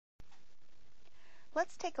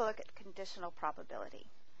Let's take a look at conditional probability.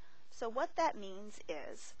 So what that means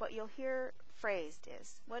is, what you'll hear phrased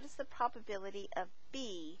is, what is the probability of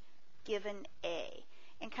B given A?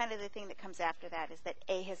 And kind of the thing that comes after that is that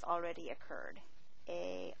A has already occurred.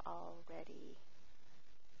 A already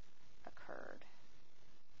occurred.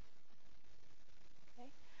 Okay.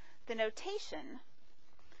 The notation,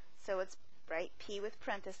 so it's right, P with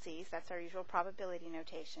parentheses, that's our usual probability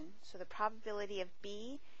notation. So the probability of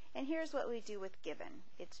B, and here's what we do with given.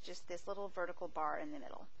 It's just this little vertical bar in the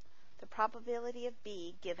middle. The probability of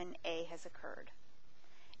B given A has occurred.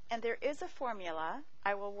 And there is a formula.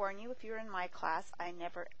 I will warn you, if you're in my class, I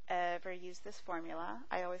never ever use this formula.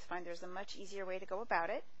 I always find there's a much easier way to go about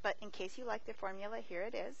it, but in case you like the formula, here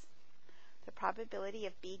it is. The probability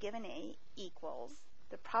of B given A equals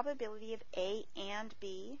the probability of A and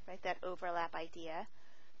B, right, that overlap idea,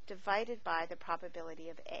 divided by the probability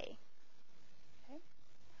of A. Okay?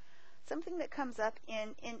 Something that comes up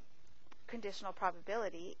in conditional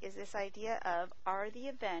probability is this idea of, are the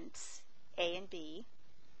events A and B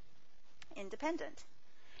independent?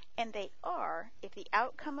 And they are if the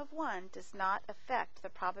outcome of one does not affect the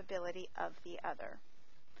probability of the other.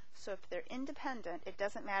 So if they're independent, it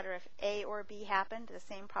doesn't matter if A or B happened, the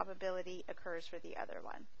same probability occurs for the other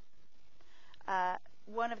one.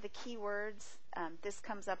 One of the key words, this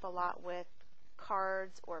comes up a lot with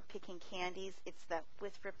cards or picking candies, it's the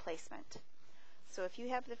with replacement. So if you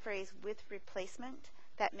have the phrase with replacement,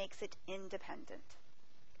 that makes it independent.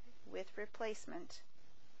 With replacement.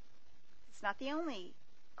 It's not the only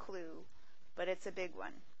clue, but it's a big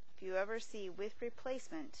one. If you ever see with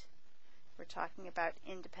replacement, we're talking about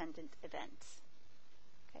independent events.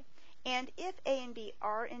 Okay? And if A and B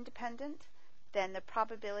are independent, then the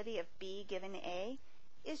probability of B given A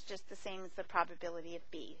is just the same as the probability of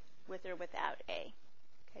B, with or without A,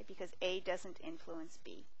 okay? Because A doesn't influence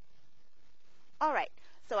B. All right,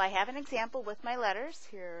 so I have an example with my letters.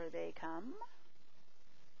 Here they come.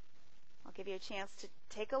 I'll give you a chance to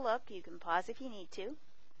take a look. You can pause if you need to.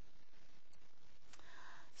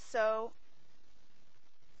 So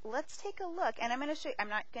let's take a look, and I'm going to show you, I'm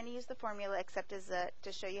not going to use the formula except as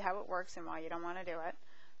to show you how it works and why you don't want to do it.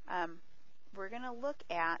 We're going to look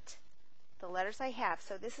at the letters I have.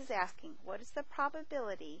 So this is asking, what is the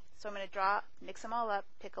probability? So I'm going to mix them all up,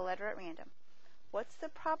 pick a letter at random. What's the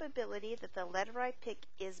probability that the letter I pick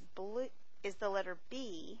is the letter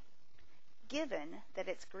B, given that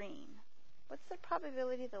it's green? What's the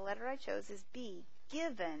probability the letter I chose is B,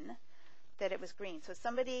 given that it was green? So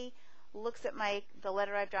somebody looks at the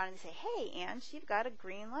letter I've drawn and they say, hey, Ange, you've got a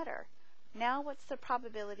green letter. Now what's the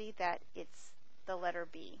probability that it's the letter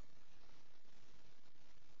B?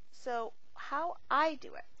 So how I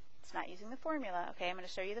do it, it's not using the formula. Okay, I'm going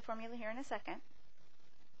to show you the formula here in a second.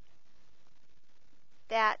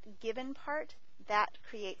 That given part, that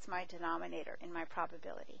creates my denominator in my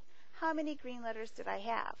probability. How many green letters did I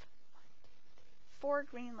have? 4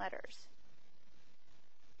 green letters.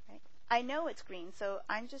 Right? I know it's green, so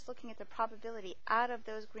I'm just looking at the probability out of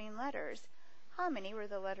those green letters. How many were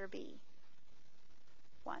the letter B?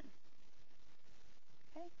 1.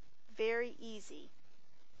 Okay? Very easy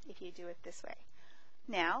if you do it this way.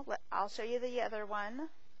 Now, I'll show you the other one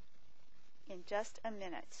in just a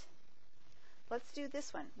minute. Let's do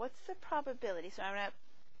this one. What's the probability? So I'm going to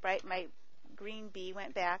write my green B,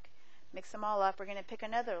 went back, mix them all up. We're going to pick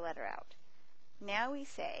another letter out. Now we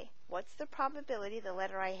say, what's the probability the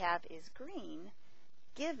letter I have is green,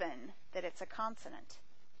 given that it's a consonant?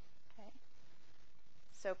 Okay.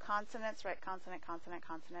 So consonants, right, consonant, consonant,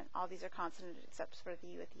 consonant. All these are consonants except for the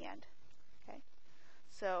U at the end. Okay.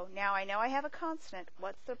 So now I know I have a consonant.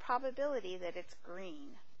 What's the probability that it's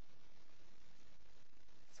green?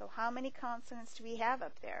 So how many consonants do we have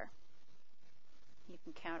up there? You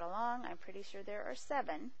can count along. I'm pretty sure there are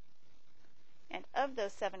 7. And of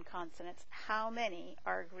those 7 consonants, how many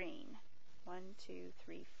are green? 1, 2,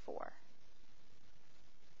 3, 4.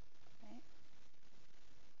 Okay.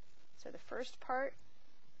 So the first part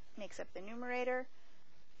makes up the numerator.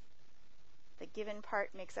 The given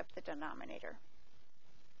part makes up the denominator.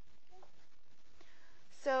 Okay.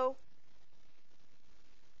 So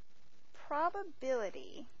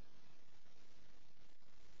probability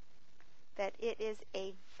that it is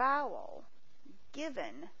a vowel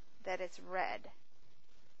given that it's red.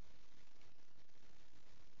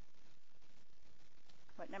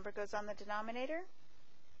 What number goes on the denominator?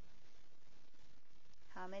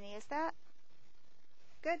 How many is that?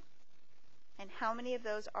 Good. And how many of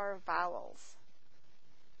those are vowels?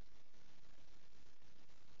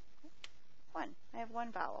 1. I have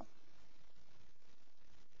 1 vowel.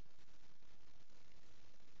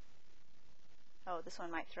 Oh, this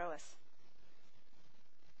one might throw us.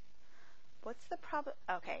 What's the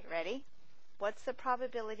okay, ready? What's the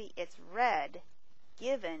probability it's red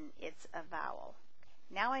given it's a vowel?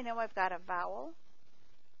 Now I know I've got a vowel.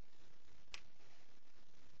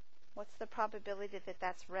 What's the probability that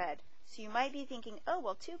that's red? So you might be thinking, oh,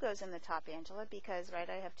 well, 2 goes in the top, Angela, because, right,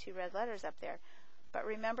 I have 2 red letters up there. But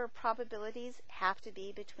remember, probabilities have to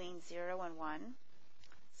be between 0 and 1.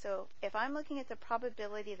 So if I'm looking at the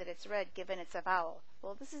probability that it's red given it's a vowel,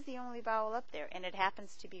 well, this is the only vowel up there, and it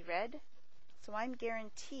happens to be red. So I'm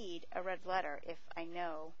guaranteed a red letter if I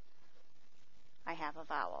know I have a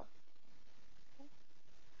vowel. Okay.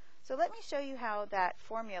 So let me show you how that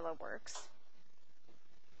formula works.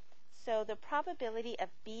 So the probability of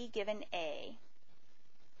B given A,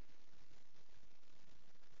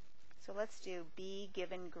 so let's do B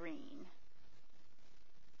given green,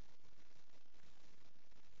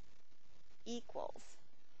 equals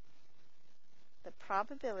the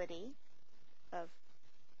probability of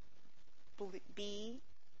B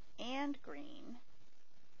and green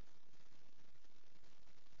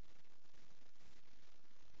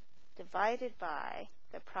divided by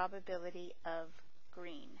the probability of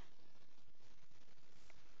green.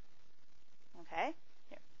 Okay?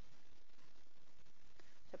 Here.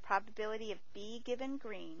 The probability of B given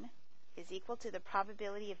green is equal to the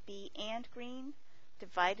probability of B and green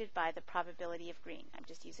divided by the probability of green. I'm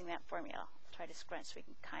just using that formula. I'll try to scrunch so we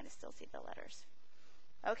can kind of still see the letters.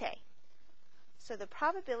 Okay. So the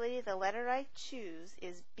probability of the letter I choose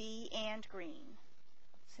is B and green.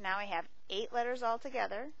 So now I have 8 letters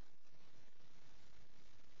altogether.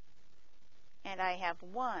 And I have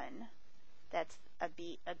 1 that's a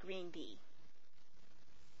green B.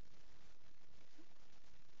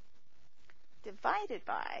 Divided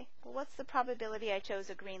by, well, what's the probability I chose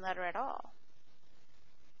a green letter at all?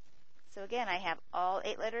 So again, I have all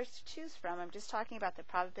 8 letters to choose from. I'm just talking about the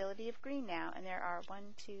probability of green now, and there are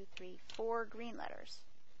 4 green letters.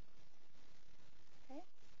 Okay.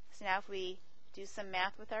 So now if we do some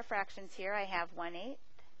math with our fractions here, I have 1/8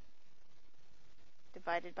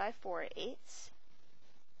 divided by 4/8.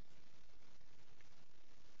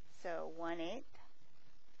 So 1/8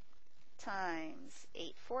 times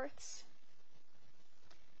 8/4.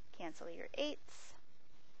 Cancel your 8s.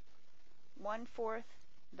 1/4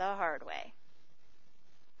 the hard way.